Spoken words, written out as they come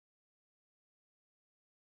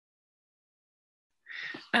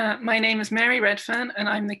My name is Mary Redfern, and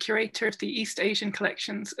I'm the curator of the East Asian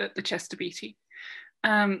collections at the Chester Beatty.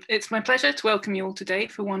 It's my pleasure to welcome you all today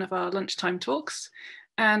for one of our lunchtime talks.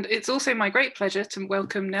 And it's also my great pleasure to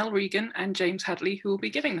welcome Nell, Regan and James Hadley, who will be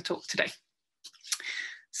giving the talk today.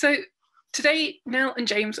 So today, Nell and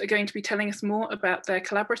James are going to be telling us more about their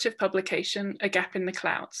collaborative publication, A Gap in the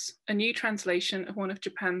Clouds, a new translation of one of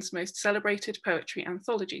Japan's most celebrated poetry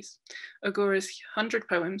anthologies, Ogura's 100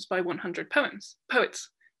 Poems by 100 Poets,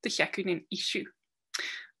 the Hyakunin Isshu.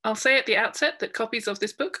 I'll say at the outset that copies of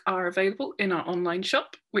this book are available in our online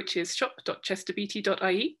shop, which is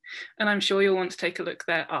shop.chesterbeatty.ie, and I'm sure you'll want to take a look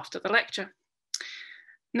there after the lecture.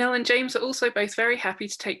 Nell and James are also both very happy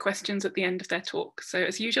to take questions at the end of their talk, so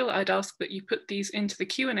as usual, I'd ask that you put these into the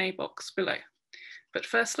Q&A box below. But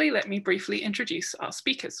firstly, let me briefly introduce our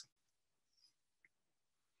speakers.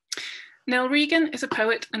 Nell Regan is a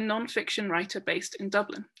poet and non-fiction writer based in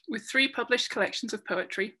Dublin, with 3 published collections of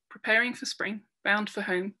poetry, Preparing for Spring, Bound for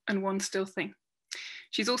Home, and One Still Thing.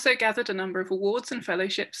 She's also gathered a number of awards and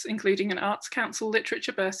fellowships, including an Arts Council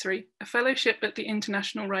Literature Bursary, a fellowship at the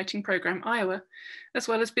International Writing Programme Iowa, as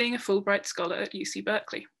well as being a Fulbright Scholar at UC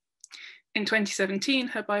Berkeley. In 2017,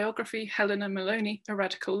 her biography, Helena Maloney, A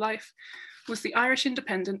Radical Life, was the Irish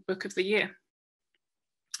Independent Book of the Year.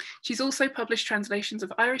 She's also published translations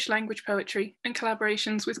of Irish language poetry and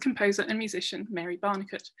collaborations with composer and musician Mary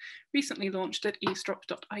Barnicott, recently launched at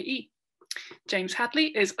eavesdrop.ie. James Hadley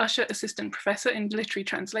is Usher Assistant Professor in Literary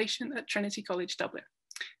Translation at Trinity College Dublin.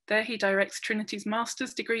 There he directs Trinity's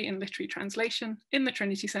Master's degree in Literary Translation in the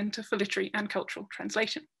Trinity Centre for Literary and Cultural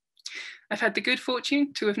Translation. I've had the good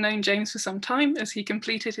fortune to have known James for some time as he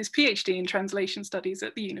completed his PhD in Translation Studies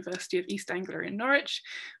at the University of East Anglia in Norwich,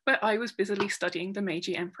 where I was busily studying the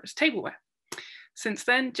Meiji Emperor's tableware. Since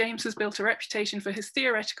then, James has built a reputation for his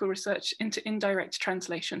theoretical research into indirect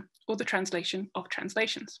translation, or the translation of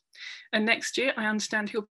translations. And next year, I understand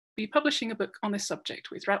he'll be publishing a book on this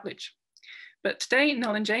subject with Routledge. But today,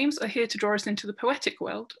 Nell and James are here to draw us into the poetic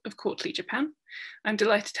world of courtly Japan. I'm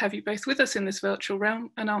delighted to have you both with us in this virtual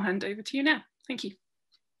realm, and I'll hand over to you now. Thank you.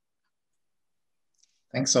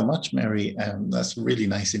 Thanks so much, Mary. That's a really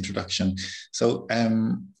nice introduction. So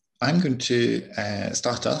I'm going to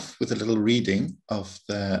start off with a little reading of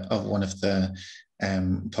one of the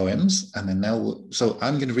poems, and then Nell so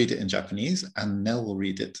I'm going to read it in Japanese, and Nell will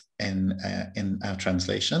read it in our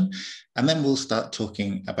translation, and then we'll start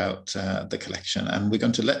talking about the collection, and we're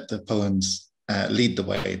going to let the poems lead the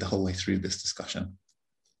way the whole way through this discussion.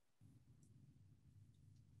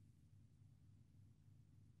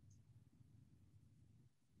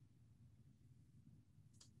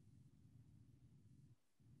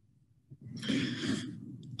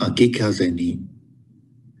 Akikaze ni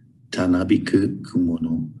tanabiku kumo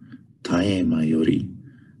no taema yori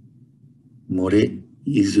more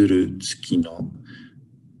izuru tsuki no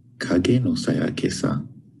kage no sayake sa.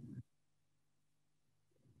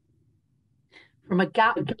 From a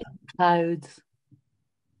gap in the clouds,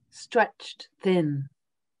 stretched thin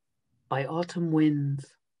by autumn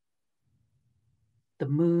winds, the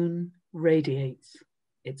moon radiates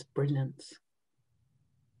its brilliance.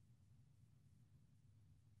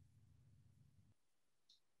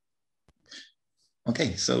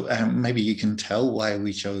 Okay, so maybe you can tell why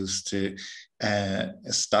we chose to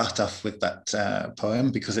start off with that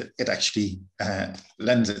poem, because it actually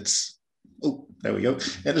lends its, oh, there we go.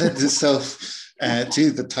 It lends itself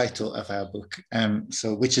to the title of our book,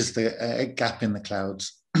 which is The Gap in the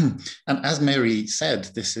Clouds. And as Mary said,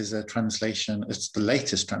 this is a translation, it's the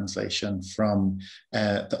latest translation from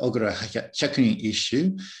the Ogura Hyakunin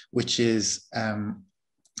Isshu, which is,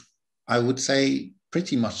 I would say,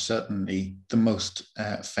 pretty much certainly the most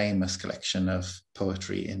famous collection of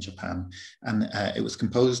poetry in Japan. And it was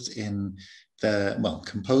composed in the, well,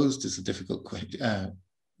 composed is a difficult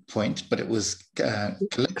point, but it was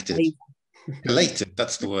collated,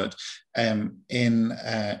 that's the word, in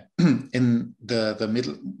the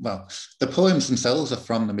middle, well, the poems themselves are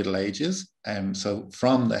from the Middle Ages. So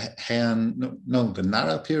from the the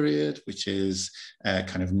Nara period, which is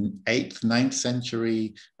kind of 8th, 9th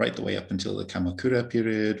century, right the way up until the Kamakura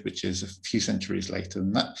period, which is a few centuries later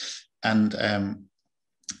than that. And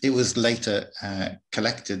it was later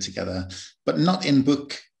collected together, but not in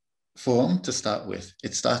book form to start with.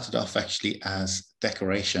 It started off actually as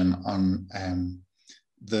decoration on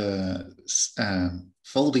the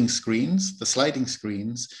folding screens, the sliding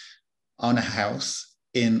screens on a house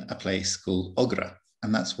in a place called Ogura.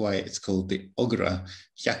 And that's why it's called the Ogura.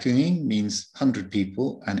 Hyakunin means 100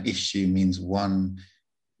 people, and Isshu means one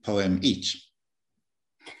poem each.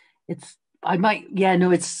 It's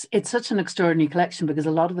such an extraordinary collection, because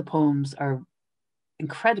a lot of the poems are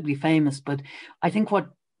incredibly famous. But I think what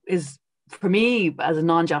is, for me, as a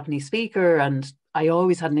non-Japanese speaker, and I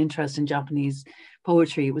always had an interest in Japanese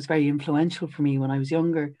poetry, it was very influential for me when I was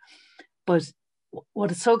younger. But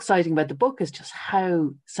what is so exciting about the book is just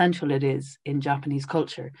how central it is in Japanese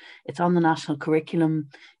culture. It's on the national curriculum.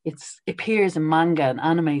 It appears in manga and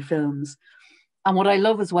anime films. And what I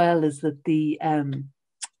love as well is that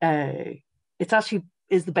it actually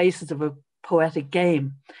is the basis of a poetic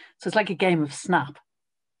game. So it's like a game of Snap,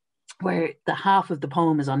 where the half of the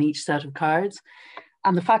poem is on each set of cards.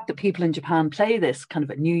 And the fact that people in Japan play this kind of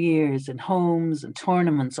at New Year's in homes and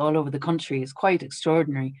tournaments all over the country is quite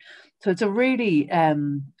extraordinary. So it's a really,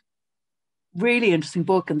 really interesting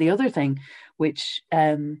book. And the other thing, which,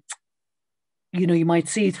 you might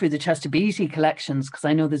see through the Chester Beatty collections, because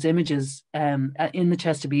I know there's images in the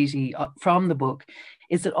Chester Beatty from the book,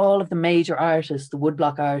 is that all of the major artists, the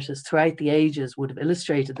woodblock artists throughout the ages would have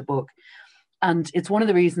illustrated the book. And it's one of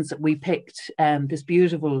the reasons that we picked this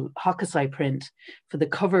beautiful Hokusai print for the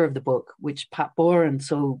cover of the book, which Pat Boren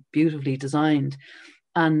so beautifully designed.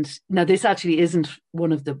 And now this actually isn't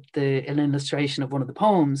one of an illustration of one of the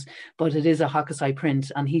poems, but it is a Hokusai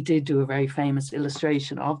print. And he did do a very famous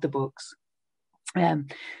illustration of the books.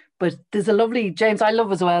 But there's a lovely, James, I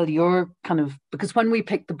love as well your kind of, because when we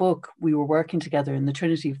picked the book, we were working together in the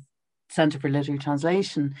Trinity Centre for Literary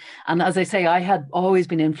Translation. And as I say, I had always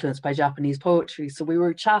been influenced by Japanese poetry. So we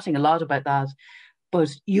were chatting a lot about that. But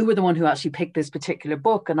you were the one who actually picked this particular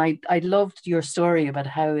book. And I loved your story about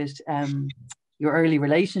how it, your early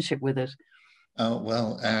relationship with it. Oh,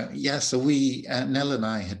 well, yeah, so Nell and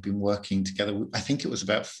I had been working together. I think it was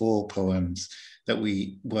about 4 poems that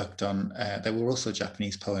we worked on. There were also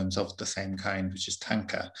Japanese poems of the same kind, which is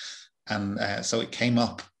tanka. And so it came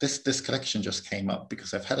up, this collection just came up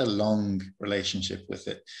because I've had a long relationship with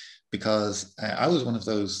it, because I was one of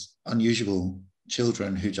those unusual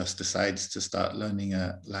children who just decides to start learning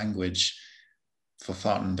a language for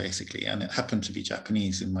fun, basically. And it happened to be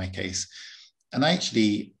Japanese in my case. And I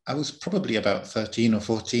was probably about 13 or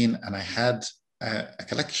 14, and I had a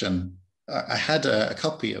collection. I had a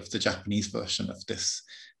copy of the Japanese version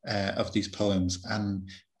of these poems and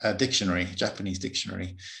a dictionary, Japanese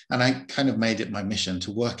dictionary. And I kind of made it my mission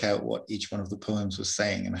to work out what each one of the poems was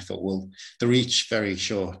saying. And I thought, well, they're each very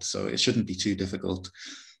short, so it shouldn't be too difficult.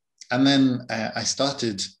 And then I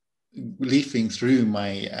started leafing through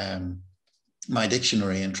my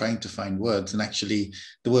dictionary and trying to find words. And actually,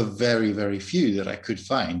 there were very, very few that I could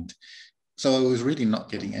find. So I was really not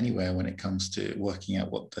getting anywhere when it comes to working out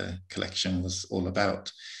what the collection was all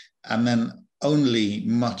about. And then only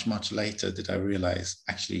much, much later did I realize,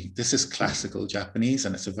 actually, this is classical Japanese,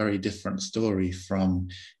 and it's a very different story from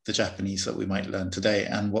the Japanese that we might learn today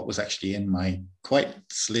and what was actually in my quite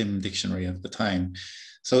slim dictionary of the time.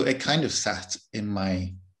 So it kind of sat in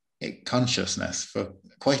my consciousness for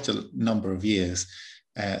quite a number of years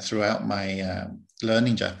throughout my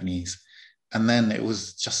learning Japanese. And then it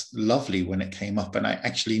was just lovely when it came up, and I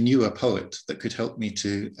actually knew a poet that could help me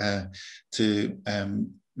to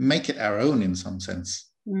make it our own in some sense.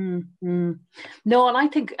 Mm-hmm. No, and I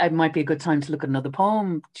think it might be a good time to look at another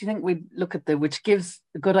poem. Do you think we look at which gives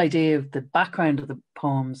a good idea of the background of the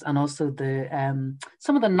poems and also the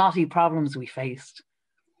some of the knotty problems we faced?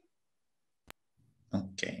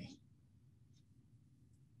 Okay.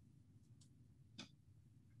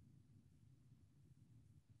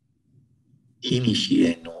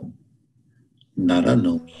 Inishie no Nara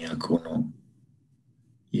no miyako no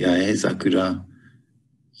yae zakura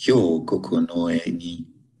hyokoko no e ni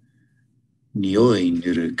nioi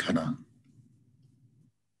nuru kana.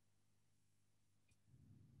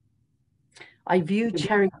 I view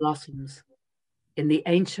cherry blossoms in the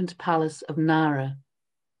ancient palace of Nara,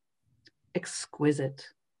 exquisite.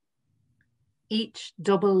 Each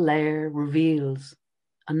double layer reveals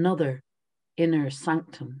another inner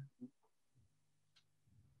sanctum.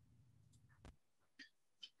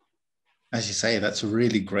 As you say, that's a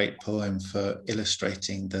really great poem for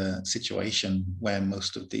illustrating the situation where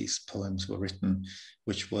most of these poems were written,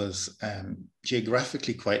 which was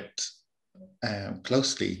geographically quite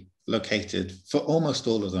closely located for almost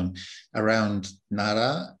all of them around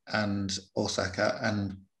Nara and Osaka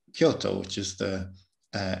and Kyoto, which is the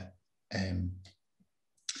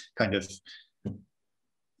kind of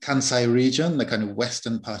Kansai region, the kind of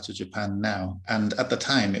western part of Japan now. And at the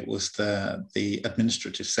time, it was the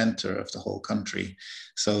administrative center of the whole country.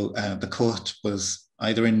 So the court was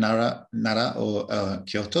either in Nara or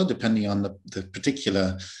Kyoto, depending on the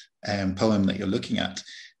particular poem that you're looking at.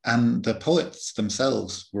 And the poets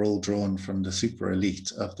themselves were all drawn from the super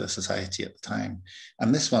elite of the society at the time.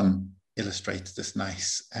 And this one illustrates this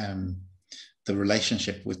nice the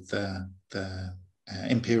relationship with the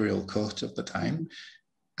imperial court of the time.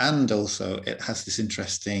 And also it has this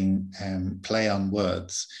interesting play on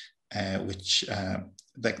words, which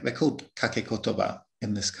they're called kakekotoba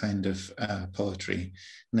in this kind of poetry.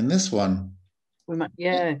 And in this one,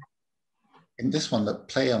 in this one, the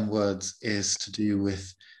play on words is to do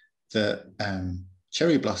with the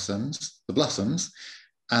cherry blossoms,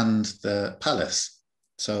 and the palace.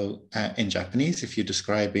 So in Japanese, if you're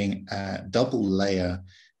describing a double layer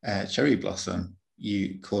cherry blossom,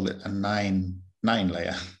 you call it a nine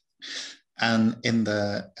layer. And in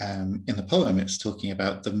the poem, it's talking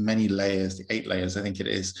about the many layers, the 8 layers, I think it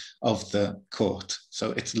is, of the court.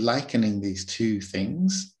 So it's likening these two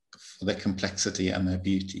things for their complexity and their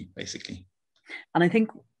beauty, basically. And I think,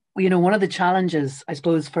 you know, one of the challenges, I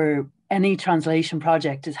suppose, for any translation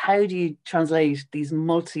project is how do you translate these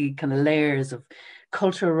multi kind of layers of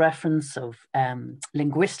cultural reference, of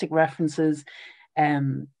linguistic references.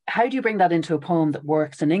 How do you bring that into a poem that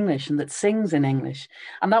works in English and that sings in English?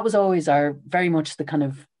 And that was always very much the kind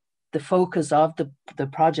of the focus of the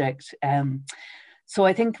project. So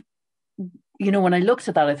I think, you know, when I looked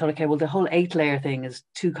at that, I thought, okay, well, the whole 8-layer thing is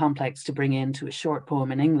too complex to bring into a short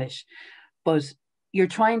poem in English. But you're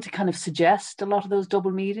trying to kind of suggest a lot of those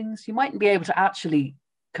double meanings. You mightn't be able to actually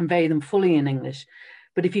convey them fully in English,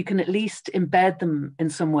 but if you can at least embed them in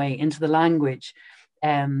some way into the language,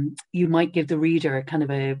 you might give the reader kind of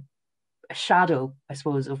a shadow, I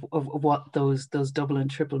suppose, of what those double and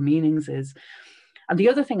triple meanings is. And the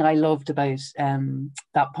other thing I loved about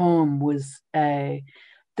that poem was the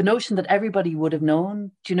notion that everybody would have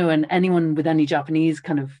known, you know, and anyone with any Japanese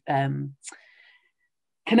kind of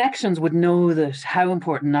connections would know that how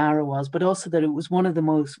important Nara was, but also that it was one of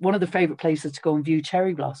the favorite places to go and view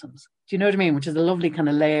cherry blossoms. Do you know what I mean? Which is a lovely kind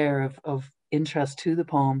of layer of interest to the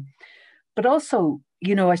poem. But also,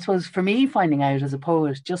 you know, I suppose for me, finding out as a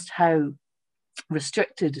poet just how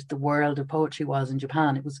restricted the world of poetry was in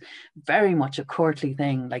Japan. It was very much a courtly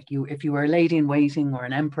thing. Like if you were a lady in waiting or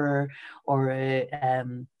an emperor or a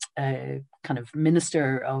kind of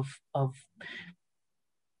minister of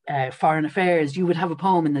foreign affairs, you would have a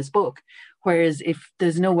poem in this book. Whereas if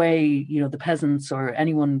there's no way, you know, the peasants or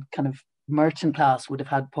anyone kind of merchant class would have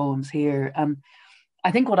had poems here. I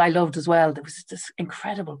think what I loved as well, there was this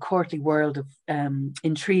incredible courtly world of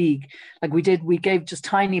intrigue. Like we gave just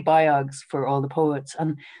tiny biogs for all the poets,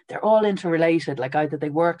 and they're all interrelated. Like either they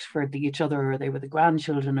worked for each other, or they were the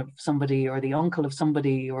grandchildren of somebody, or the uncle of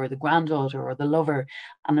somebody, or the granddaughter, or the lover,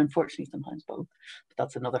 and unfortunately sometimes both. But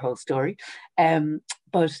that's another whole story.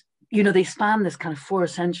 But you know, they span this kind of 4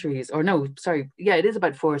 centuries, or no, sorry, yeah, it is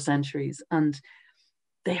about 4 centuries, and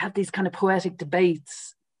they had these kind of poetic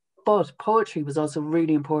debates. But poetry was also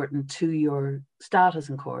really important to your status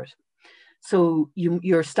in court. So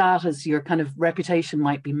your status, your kind of reputation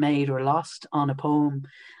might be made or lost on a poem.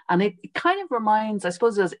 And it kind of reminds, I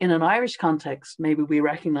suppose, as in an Irish context, maybe we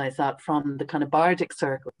recognize that from the kind of bardic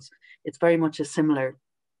circles. It's very much a similar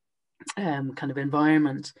kind of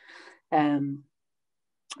environment.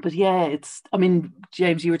 But yeah, I mean,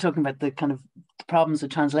 James, you were talking about the kind of problems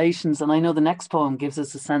with translations, and I know the next poem gives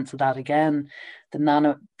us a sense of that again, the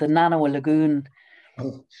Nanawa Lagoon.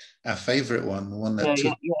 Oh, our favourite one, the one that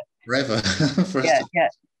took forever for us to...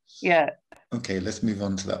 Yeah. Okay, let's move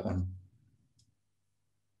on to that one.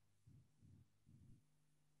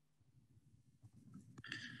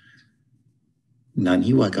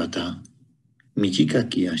 Naniwagata,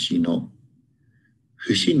 michikaki ashi no,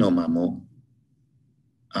 fushi no mamo,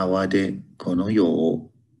 awade kono yo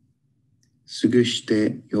o, sugu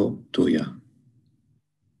shite yo toya.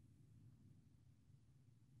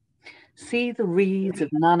 See the reeds of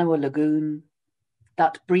Nanawa Lagoon,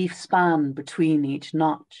 that brief span between each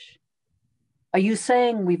notch. Are you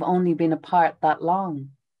saying we've only been apart that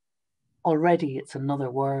long? Already it's another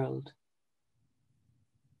world.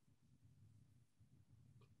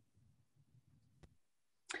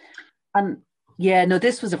 And yeah, no,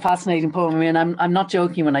 this was a fascinating poem. I mean, I'm not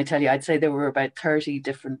joking when I tell you, I'd say there were about 30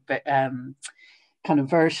 different kind of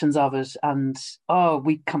versions of it. And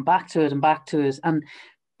we come back to it and back to it. And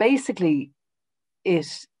basically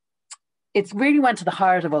it really went to the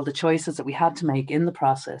heart of all the choices that we had to make in the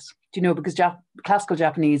process. Do you know, because classical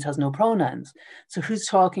Japanese has no pronouns. So who's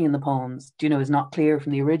talking in the poems, do you know, is not clear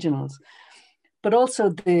from the originals. But also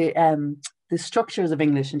the structures of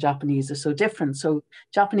English and Japanese are so different. So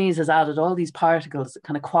Japanese has added all these particles that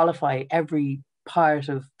kind of qualify every part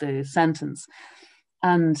of the sentence.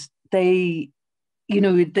 And they, you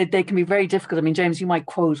know, they can be very difficult. I mean, James, you might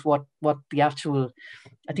quote what the actual,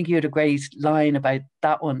 I think you had a great line about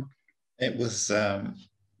that one. It was,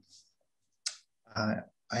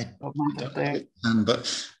 I What might don't that have be? it,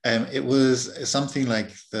 but it was something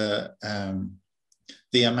like the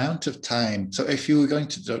amount of time. So if you were going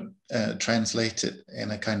to translate it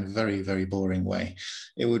in a kind of very, very boring way,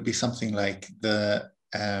 it would be something like the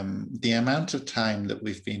amount of time that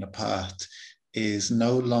we've been apart is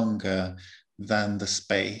no longer than the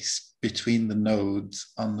space between the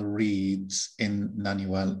nodes on the reeds in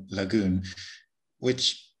Naniwa Lagoon,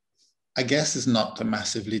 which I guess is not a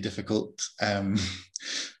massively difficult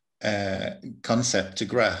concept to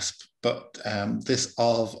grasp, but this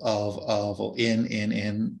of, or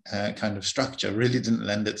in kind of structure really didn't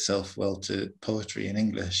lend itself well to poetry in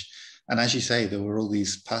English. And as you say, there were all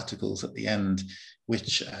these particles at the end,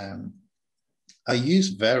 which are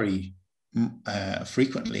used very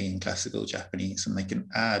frequently in classical Japanese, and they can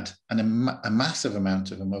add a massive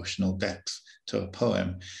amount of emotional depth to a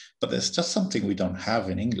poem, but there's just something we don't have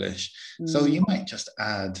in English. So you might just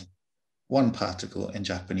add one particle in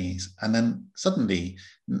Japanese, and then suddenly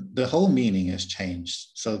the whole meaning has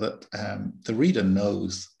changed, so that the reader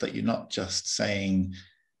knows that you're not just saying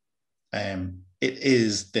it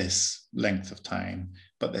is this length of time,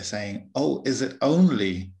 but they're saying, oh, is it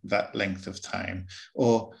only that length of time?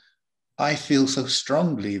 Or I feel so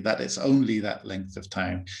strongly that it's only that length of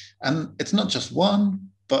time. And it's not just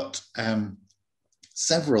one, but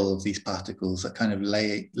several of these particles are kind of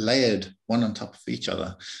layered one on top of each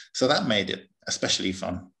other. So that made it especially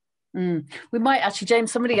fun. We might actually,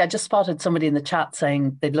 James, I just spotted somebody in the chat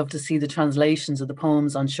saying they'd love to see the translations of the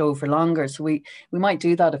poems on Show for Longer. So we might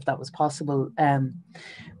do that if that was possible.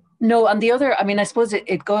 No, and the other, I mean, I suppose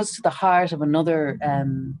it goes to the heart of another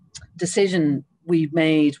decision we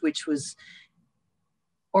made, which was,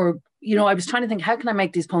 or, you know, I was trying to think, how can I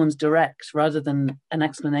make these poems direct rather than an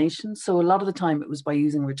explanation? So a lot of the time it was by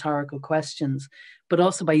using rhetorical questions, but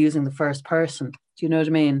also by using the first person. Do you know what I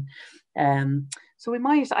mean? So we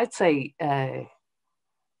might, I'd say,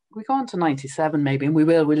 we go on to 97 maybe, and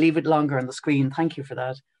we'll leave it longer on the screen. Thank you for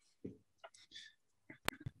that.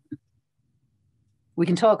 We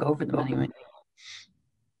can talk over them anyway.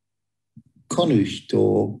 この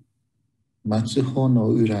人、松穂の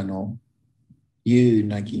裏の夕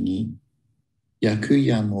なぎに、焼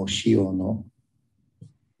やも潮の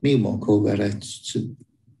身も焦がれつつ。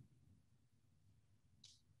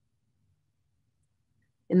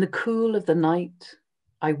In the cool of the night,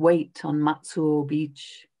 I wait on Matsuo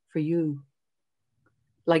Beach for you.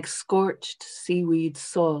 Like scorched seaweed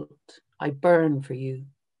salt, I burn for you.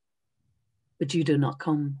 But you do not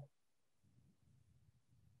come.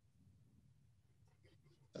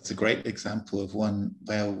 That's a great example of one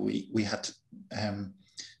where we had to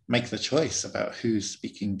make the choice about who's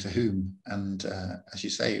speaking to whom. And as you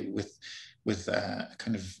say, with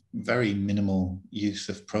kind of very minimal use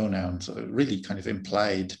of pronouns, or really kind of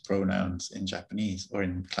implied pronouns in Japanese, or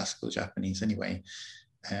in classical Japanese anyway.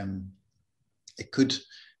 It could,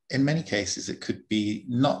 in many cases, it could be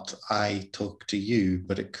not I talk to you,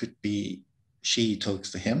 but it could be she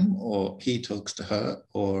talks to him, or he talks to her,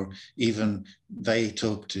 or even they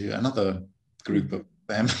talk to another group of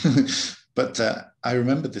them. But I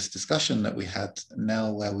remember this discussion that we had,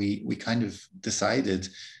 Nell, where we kind of decided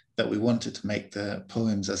that we wanted to make the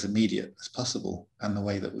poems as immediate as possible. And the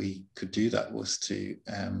way that we could do that was to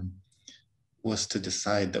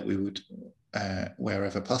decide that we would,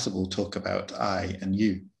 wherever possible, talk about I and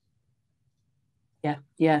you.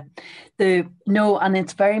 Yeah. And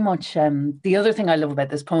it's very much, the other thing I love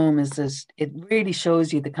about this poem is that it really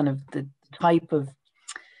shows you the kind of the type of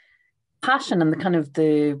passion and the kind of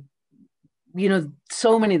the, you know,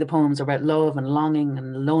 so many of the poems are about love and longing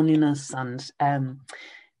and loneliness, and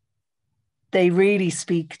they really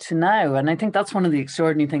speak to now. And I think that's one of the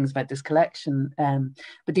extraordinary things about this collection.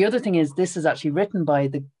 But the other thing is, this is actually written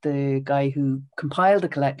by the guy who compiled the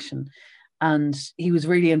collection. And he was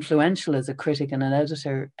really influential as a critic and an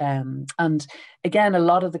editor. And again, a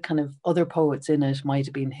lot of the kind of other poets in it might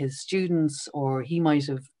have been his students, or he might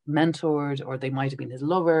have mentored, or they might have been his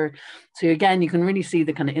lover. So again, you can really see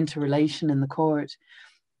the kind of interrelation in the court.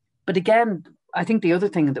 But again, I think the other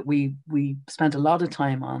thing that we spent a lot of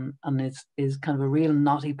time on, and is kind of a real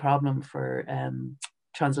knotty problem for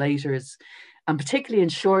translators, and particularly in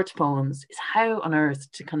short poems, is how on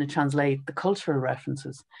earth to kind of translate the cultural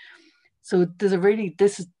references. So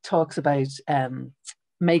this talks about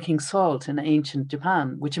making salt in ancient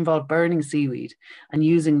Japan, which involved burning seaweed and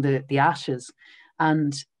using the ashes.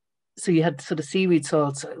 And so you had sort of seaweed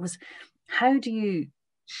salt. So it was, how do you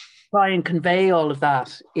try and convey all of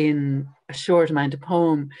that in a short amount of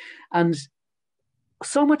poem? And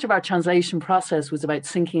so much of our translation process was about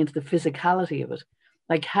sinking into the physicality of it.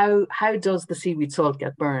 Like how does the seaweed salt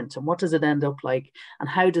get burnt, and what does it end up like, and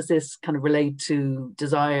how does this kind of relate to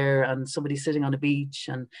desire and somebody sitting on a beach,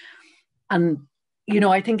 and you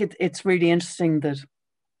know, I think it's really interesting that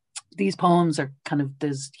these poems are kind of,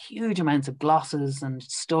 there's huge amounts of glosses and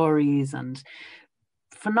stories and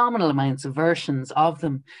phenomenal amounts of versions of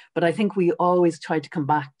them, but I think we always try to come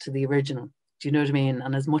back to the original. Do you know what I mean?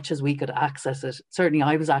 And as much as we could access it, certainly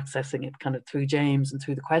I was accessing it kind of through James and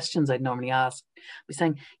through the questions I'd normally ask. We're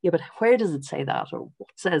saying, yeah, but where does it say that, or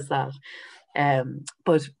what says that?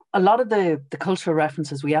 But a lot of the cultural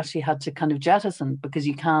references we actually had to kind of jettison, because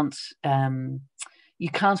you can't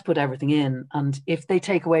put everything in. And if they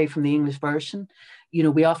take away from the English version, you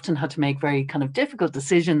know, we often had to make very kind of difficult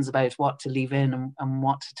decisions about what to leave in and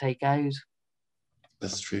what to take out.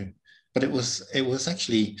 That's true. But it was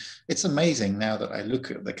actually, it's amazing now that I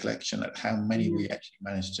look at the collection at how many we actually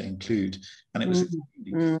managed to include. And it was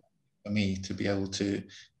for me to be able to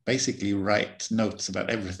basically write notes about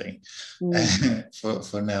everything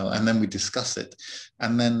for Nell, and then we discuss it,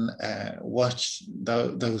 and then watch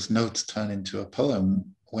those notes turn into a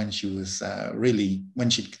poem when she was when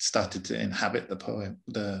she started to inhabit the poem.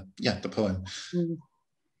 The poem.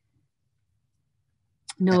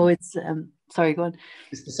 No, it's sorry, go on.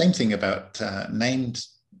 It's the same thing about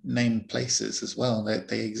named places as well.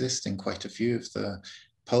 They exist in quite a few of the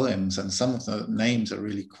poems, and some of the names are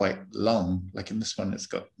really quite long. Like in this one, it's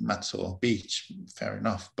got Matsuo Beach, fair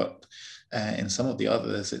enough, but in some of the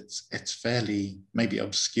others, it's fairly maybe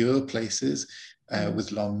obscure places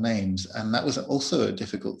with long names, and that was also a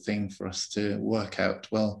difficult thing for us to work out.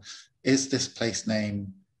 Well, is this place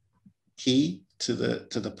name key to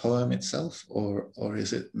the poem itself, or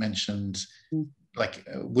is it mentioned? Like,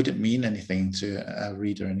 would it mean anything to a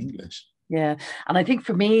reader in English? Yeah, and I think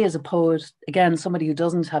for me as a poet, again, somebody who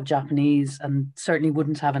doesn't have Japanese and certainly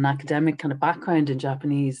wouldn't have an academic kind of background in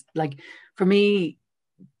Japanese, like for me,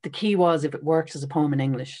 the key was if it worked as a poem in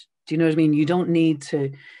English. Do you know what I mean? You don't need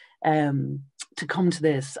to come to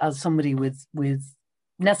this as somebody with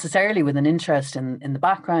necessarily with an interest in the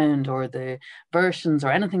background or the versions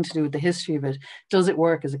or anything to do with the history of it. Does it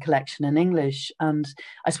work as a collection in English? And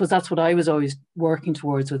I suppose that's what I was always working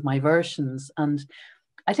towards with my versions. And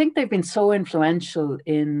I think they've been so influential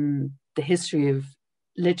in the history of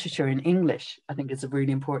literature in English. I think it's a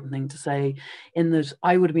really important thing to say, in that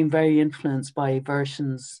I would have been very influenced by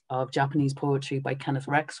versions of Japanese poetry by Kenneth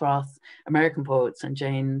Rexroth, American poets, and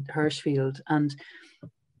Jane Hirschfield. And,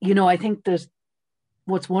 you know, I think that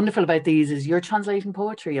what's wonderful about these is you're translating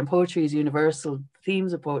poetry, and poetry is universal.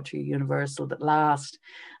 Themes of poetry are universal, that last.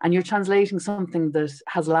 And you're translating something that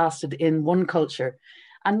has lasted in one culture.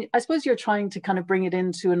 And I suppose you're trying to kind of bring it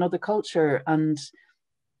into another culture, and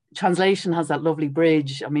translation has that lovely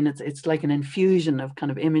bridge. I mean, it's like an infusion of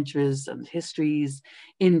kind of images and histories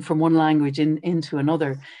in from one language into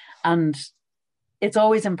another. And it's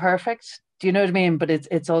always imperfect. Do you know what I mean? But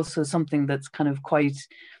it's also something that's kind of quite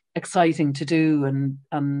exciting to do. And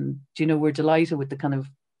you know, we're delighted with the kind of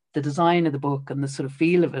the design of the book and the sort of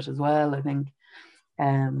feel of it as well, I think.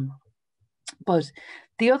 But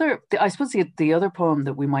I suppose the other poem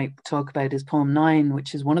that we might talk about is poem 9,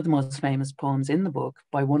 which is one of the most famous poems in the book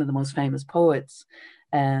by one of the most famous poets.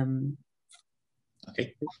 Okay.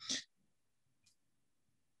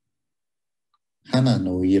 花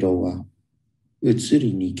の色は移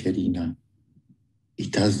りにけりな、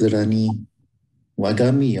いたずらに我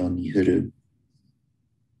が身をに降る、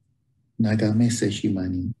眺めせしま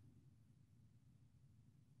に。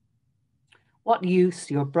What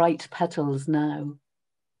use your bright petals now?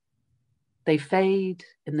 They fade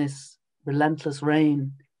in this relentless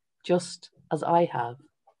rain, just as I have,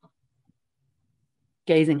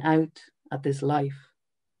 gazing out at this life.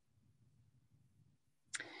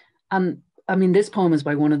 And I mean, this poem is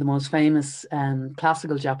by one of the most famous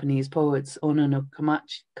classical Japanese poets, Ono no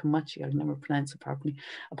Kamachi. I never pronounce it properly.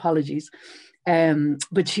 Apologies.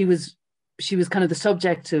 But she was kind of the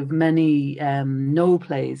subject of many no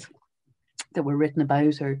plays that were written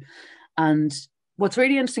about her. And what's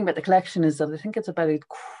really interesting about the collection is that I think it's about a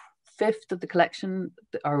fifth of the collection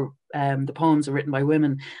are the poems are written by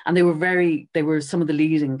women, and they were some of the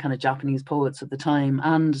leading kind of Japanese poets at the time,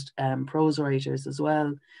 and prose writers as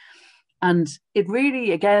well. And it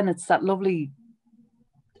really, again, it's that lovely,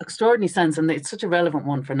 extraordinary sense, and it's such a relevant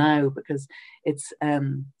one for now, because it's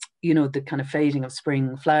you know, the kind of fading of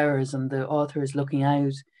spring flowers and the author is looking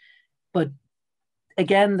out. But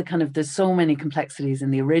again, the kind of, there's so many complexities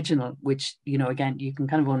in the original, which, you know, again, you can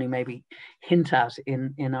kind of only maybe hint at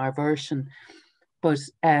in our version. But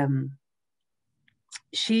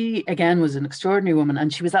she, again, was an extraordinary woman,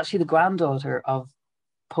 and she was actually the granddaughter of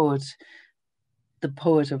poet the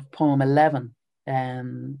poet of poem 11,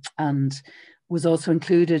 and was also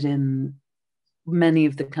included in many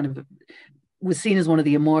of the kind of, was seen as one of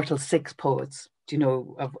the immortal 6 poets, you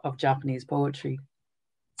know, of Japanese poetry.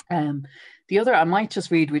 The other, I might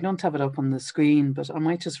just read, we don't have it up on the screen, but I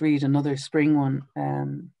might just read another spring one,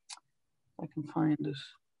 if I can find it,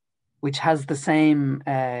 which has the same,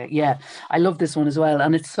 yeah, I love this one as well.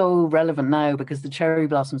 And it's so relevant now because the cherry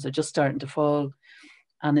blossoms are just starting to fall.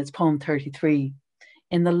 And it's poem 33.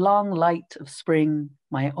 In the long light of spring,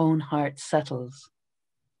 my own heart settles.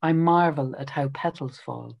 I marvel at how petals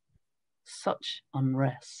fall. Such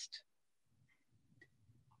unrest.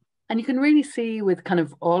 And you can really see with kind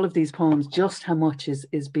of all of these poems just how much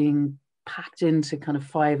is being packed into kind of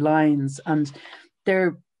 5 lines. And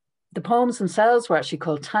the poems themselves were actually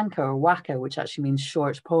called tanka or waka, which actually means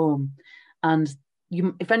short poem. And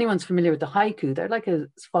if anyone's familiar with the haiku, they're like a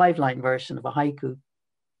 5-line version of a haiku.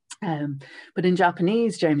 But in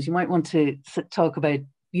Japanese, James, you might want to talk about,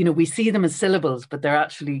 you know, we see them as syllables, but they're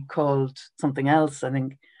actually called something else, I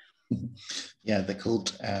think. Yeah, they're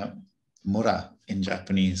called mura in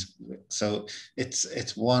Japanese. So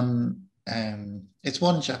it's one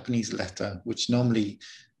Japanese letter, which normally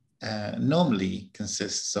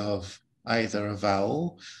consists of either a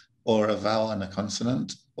vowel and a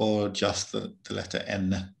consonant, or just the letter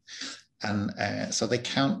N. And so they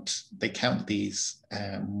count these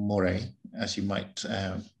more, as you might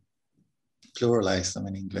pluralize them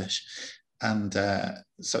in English. And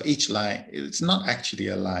so each line, it's not actually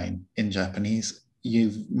a line in Japanese.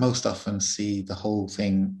 You most often see the whole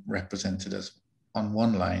thing represented as on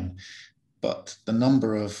one line, but the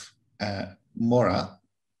number of mora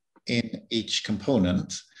in each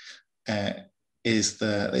component is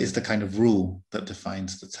the kind of rule that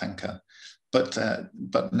defines the tanka. But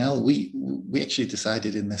Nell, we actually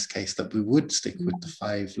decided in this case that we would stick with the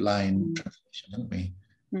 5-line translation, didn't we?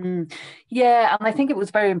 Yeah, and I think it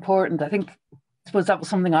was very important. I suppose that was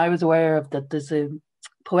something I was aware of, that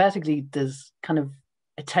poetically there's kind of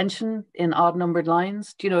a tension in odd numbered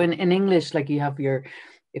lines. You know, in English, like if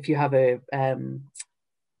you have a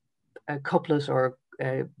couplet or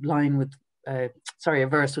a line with a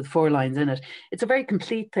verse with 4 lines in it, it's a very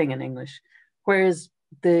complete thing in English, whereas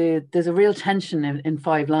there's a real tension in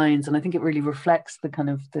 5 lines, and I think it really reflects the kind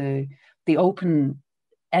of the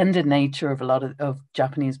open-ended nature of a lot of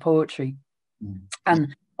Japanese poetry,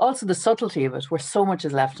 and also the subtlety of it, where so much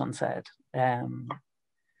is left unsaid. Yeah,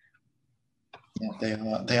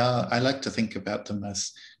 they are. I like to think about them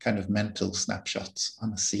as kind of mental snapshots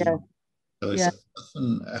on a scene. Yeah. So it's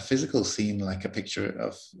often a physical scene, like a picture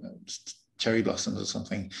of cherry blossoms or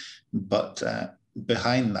something, but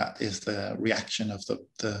behind that is the reaction of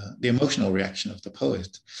the emotional reaction of the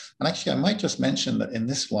poet. And actually, I might just mention that in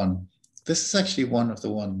this one, this is actually one of the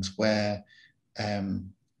ones where who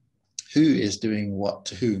is doing what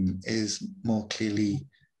to whom is more clearly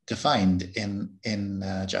defined in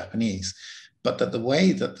Japanese, but that the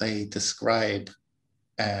way that they describe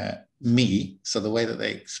me, so the way that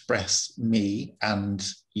they express me and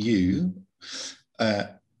you,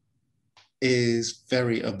 is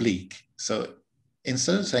very oblique. So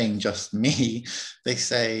instead of saying just me, they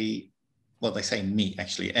say me,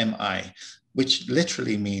 actually, M-I, which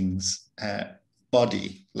literally means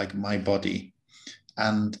body, like my body.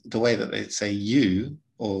 And the way that they say you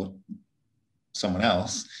or someone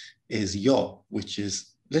else is yo, which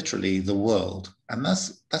is literally the world. And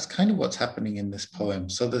that's kind of what's happening in this poem.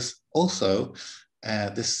 So there's also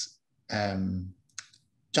this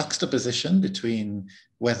juxtaposition between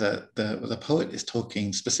whether the poet is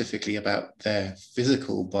talking specifically about their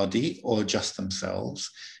physical body or just themselves,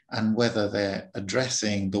 and whether they're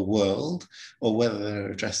addressing the world or whether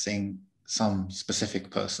they're addressing some specific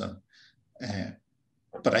person.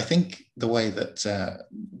 But I think the way that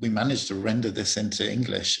we managed to render this into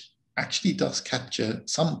English actually does capture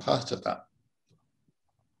some part of that.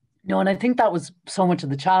 No, and I think that was so much of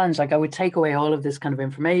the challenge. Like, I would take away all of this kind of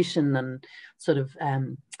information and sort of,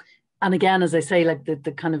 and again, as I say, like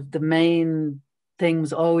the kind of the main thing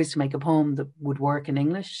was always to make a poem that would work in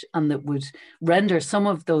English and that would render some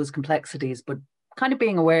of those complexities, but kind of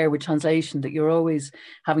being aware with translation that you're always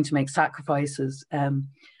having to make sacrifices. And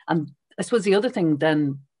I suppose the other thing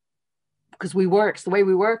then, because the way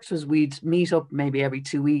we worked was we'd meet up maybe every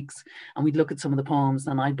 2 weeks and we'd look at some of the poems,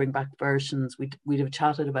 and I'd bring back versions, we'd have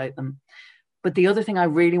chatted about them. But the other thing I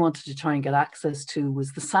really wanted to try and get access to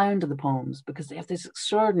was the sound of the poems, because they have this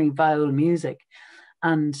extraordinary vowel music.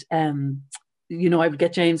 And, you know, I would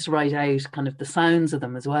get James to write out kind of the sounds of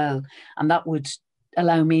them as well. And that would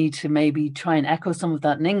allow me to maybe try and echo some of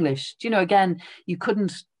that in English. You know, again, you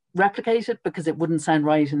couldn't replicate it because it wouldn't sound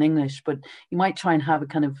right in English, but you might try and have a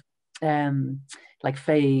kind of like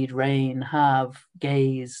fade, rain, have,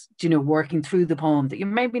 gaze, you know, working through the poem that you're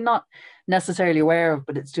maybe not necessarily aware of,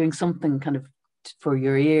 but it's doing something kind of for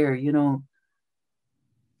your ear, you know.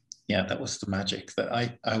 Yeah, that was the magic. That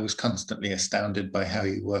I was constantly astounded by how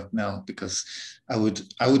you work now, because I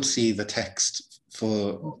would see the text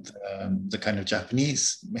for the kind of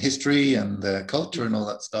Japanese history and the culture and all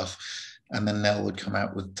that stuff, and then Nell would come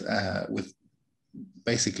out with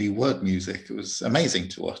basically word music. It was amazing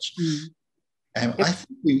to watch. I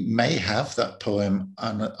think we may have that poem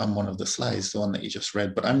on one of the slides, the one that you just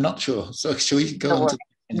read, but I'm not sure. So shall we go on to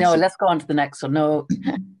no, let's go on to the next one. No.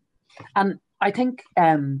 And I think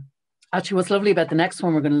actually what's lovely about the next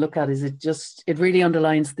one we're going to look at is it really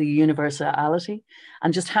underlines the universality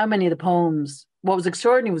and just how many of the poems. What was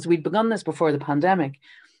extraordinary was we'd begun this before the pandemic,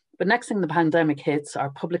 but next thing the pandemic hits, our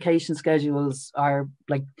publication schedules are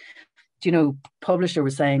like, you know, publisher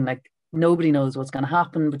was saying like, nobody knows what's going to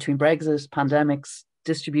happen between Brexit, pandemics,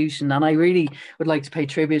 distribution. And I really would like to pay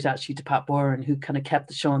tribute actually to Pat Boran, who kind of kept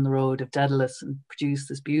the show on the road of Dedalus and produced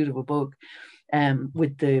this beautiful book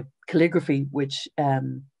with the calligraphy, which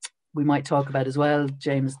we might talk about as well,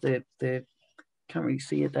 James, the can't really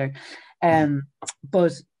see it there.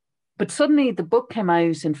 But suddenly the book came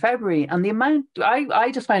out in February, and the amount,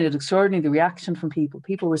 I just find it extraordinary, the reaction from people.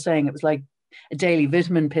 People were saying it was like a daily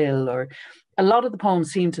vitamin pill, or a lot of the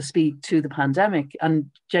poems seem to speak to the pandemic. And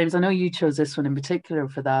James, I know you chose this one in particular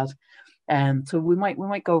for that. So we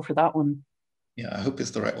might go for that one. Yeah, I hope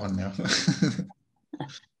it's the right one now.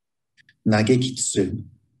 嘆きつつ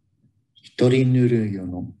一人ぬるよ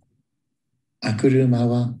のあくるま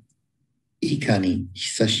はいかに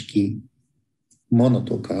久しきもの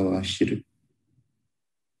とかは知る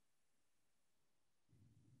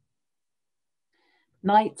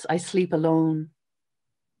Nights I sleep alone,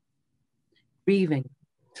 grieving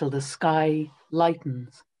till the sky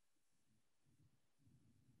lightens.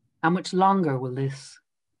 How much longer will this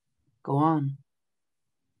go on?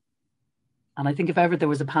 And I think if ever there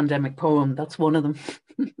was a pandemic poem, that's one of them.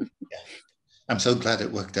 Yeah. I'm so glad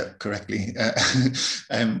it worked out correctly.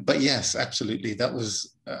 But yes, absolutely. That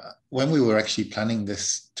was when we were actually planning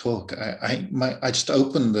this talk. I just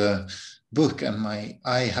opened the book and my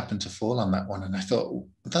eye happened to fall on that one, and I thought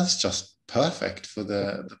that's just perfect for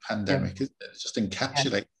the pandemic. Isn't it? It just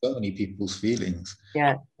encapsulates so many people's feelings.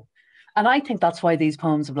 Yeah, and I think that's why these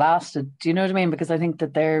poems have lasted. Do you know what I mean? Because I think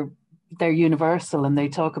that they're universal, and they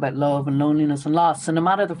talk about love and loneliness and loss. And no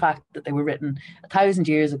matter the fact that they were written 1,000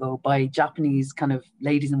 years ago by Japanese kind of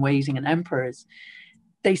ladies in waiting and emperors,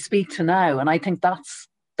 they speak to now. And I think that's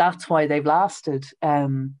why they've lasted.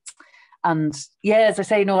 And yeah, as I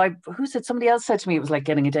say, somebody else said to me it was like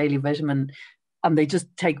getting a daily vitamin, and they just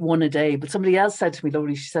take one a day. But somebody else said to me,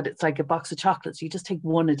 lovely, she said it's like a box of chocolates. You just take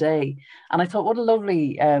one a day. And I thought, what a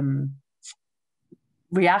lovely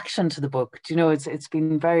reaction to the book. Do you know, it's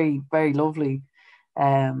been very, very lovely.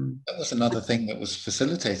 That was another thing that was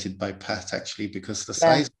facilitated by Pat, actually, because the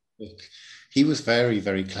size of the book, he was very,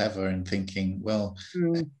 very clever in thinking, well,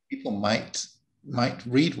 people might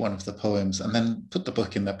read one of the poems and then put the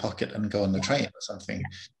book in their pocket and go on the train or something.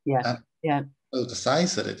 So the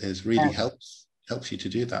size that it is really helps you to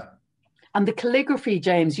do that. And the calligraphy,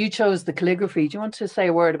 James, you chose the calligraphy. Do you want to say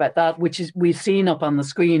a word about that, which is we've seen up on the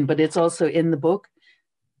screen, but it's also in the book?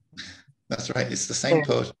 That's right. It's the same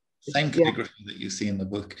poetry, same calligraphy that you see in the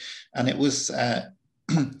book, and it was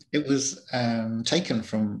taken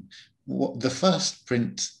from the first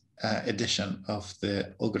print edition of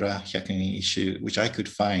the Ogura Hyakunin Isshu, which I could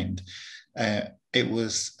find.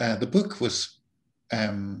 The book was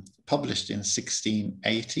published in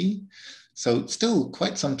 1680, so still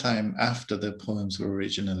quite some time after the poems were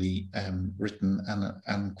originally written,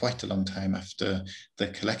 and quite a long time after the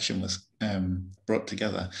collection was brought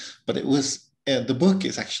together. But it was the book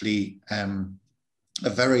is actually a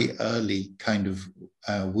very early kind of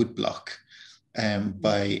woodblock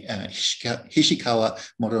by Hishikawa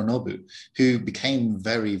Moronobu, who became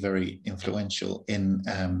very, very influential in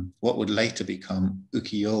what would later become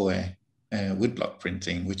ukiyo-e woodblock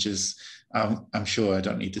printing, which is, I'm sure I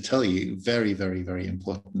don't need to tell you, very, very, very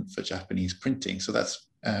important for Japanese printing. So that's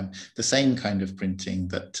the same kind of printing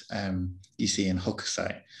that you see in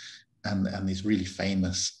Hokusai and these really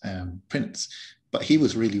famous prints. But he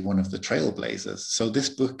was really one of the trailblazers. So this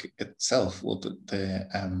book itself, well,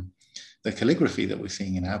 the calligraphy that we're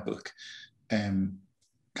seeing in our book,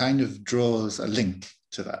 kind of draws a link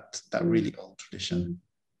to that really old tradition.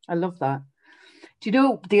 I love that. Do you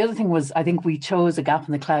know, the other thing was, I think we chose A Gap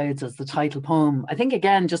in the Clouds as the title poem. I think,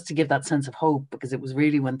 again, just to give that sense of hope, because it was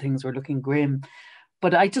really when things were looking grim.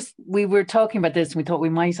 but we were talking about this and we thought we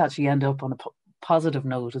might actually end up on a positive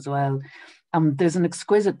note as well. There's an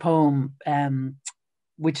exquisite poem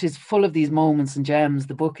which is full of these moments and gems,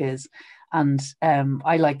 the book is. And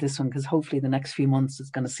I like this one because hopefully the next few months is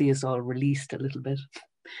going to see us all released a little bit.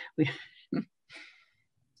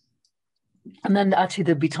 And then actually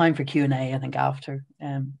there'll be time for Q&A, I think, after.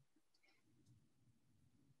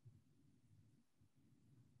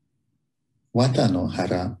 Wata no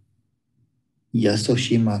hara,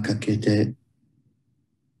 yasoshima kakete,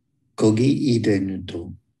 kogi idenu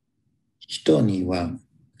to, hito ni wa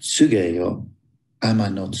tsuge yo, ama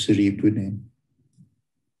no tsuribune.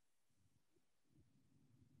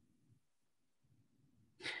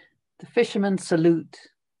 The fishermen salute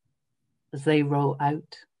as they row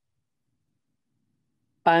out,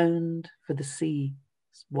 bound for the sea's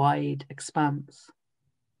wide expanse,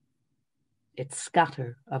 its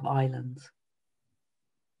scatter of islands.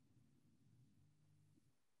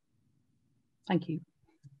 Thank you.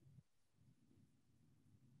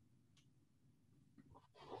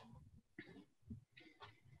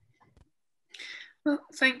 Well,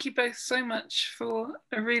 thank you both so much for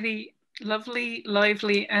a really lovely,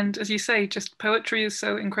 lively, and as you say, just poetry is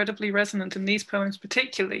so incredibly resonant, and these poems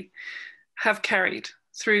particularly have carried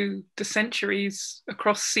through the centuries,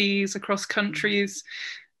 across seas, across countries,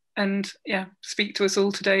 and yeah, speak to us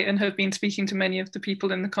all today, and have been speaking to many of the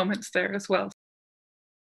people in the comments there as well.